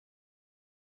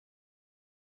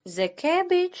The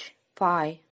cabbage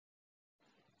pie.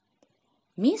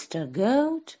 Mr.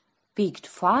 Goat picked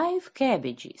 5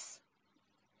 cabbages.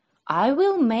 "I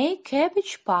will make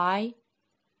cabbage pie,"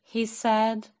 he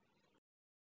said.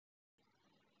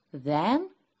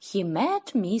 Then he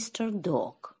met Mr.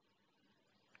 Dog.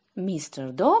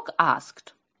 Mr. Dog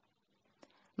asked,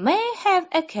 "May I have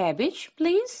a cabbage,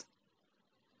 please?"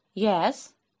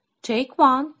 "Yes, take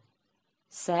one,"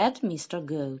 said Mr.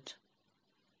 Goat.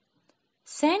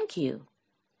 "Thank you,"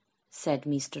 said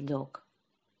Mr. Dog.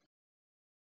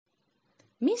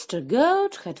 Mr.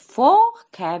 Goat had 4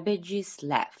 cabbages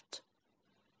left.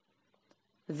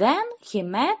 Then he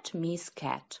met Miss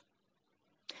Cat.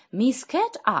 Miss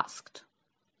Cat asked,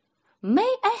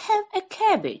 "May I have a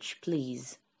cabbage,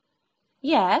 please?"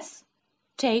 "Yes,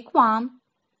 take one,"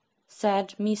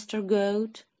 said Mr.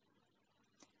 Goat.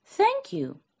 "Thank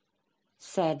you,"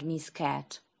 said Miss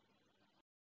Cat.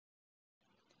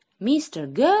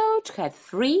 Mr. Goat had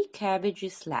 3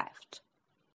 cabbages left.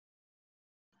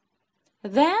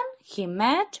 Then he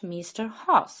met Mr.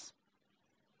 Horse.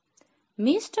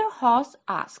 Mr. Horse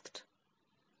asked,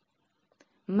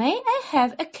 "May I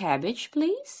have a cabbage,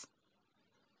 please?"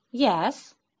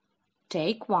 "Yes,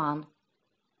 take one,"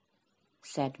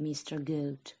 said Mr.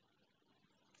 Goat.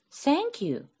 "Thank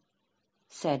you,"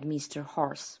 said Mr.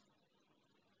 Horse.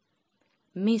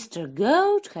 Mr.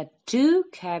 Goat had 2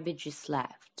 cabbages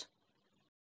left.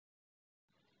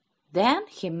 Then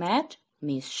he met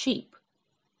Miss Sheep.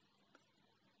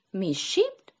 Miss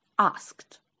Sheep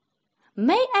asked,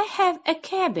 "May I have a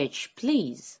cabbage,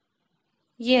 please?"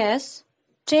 "Yes,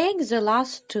 take the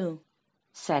last 2,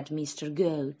 said Mr.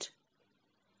 Goat.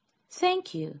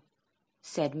 "Thank you,"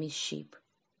 said Miss Sheep.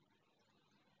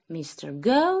 Mr.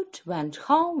 Goat went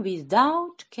home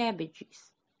without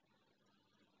cabbages.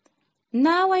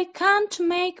 "Now I can't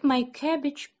make my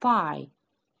cabbage pie,"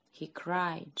 he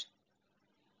cried.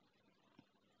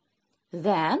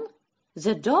 Then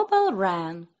the doorbell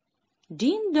rang.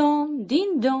 Ding-dong,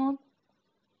 ding-dong.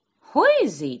 "Who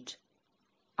is it?"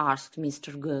 asked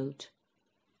Mr. Goat.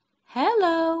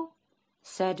 "Hello,"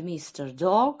 said Mr.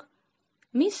 Dog,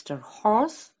 Mr.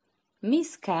 Horse,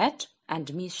 Miss Cat,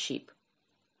 and Miss Sheep.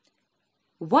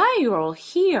 "Why are you all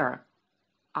here?"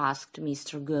 asked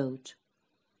Mr. Goat.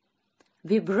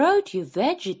 "We brought you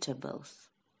vegetables."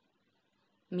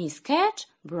 Miss Cat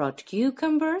brought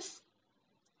cucumbers,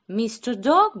 Mr.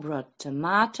 Dog brought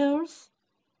tomatoes,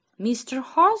 Mr.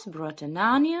 Horse brought an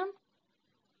onion,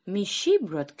 Miss Sheep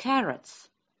brought carrots.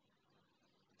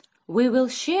 "We will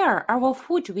share our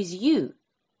food with you."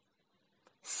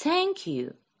 "Thank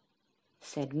you,"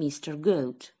 said Mr.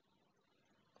 Goat.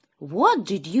 "What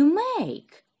did you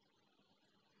make?"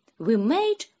 "We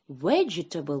made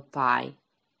vegetable pie,"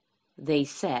 they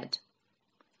said.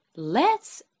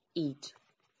 "Let's eat."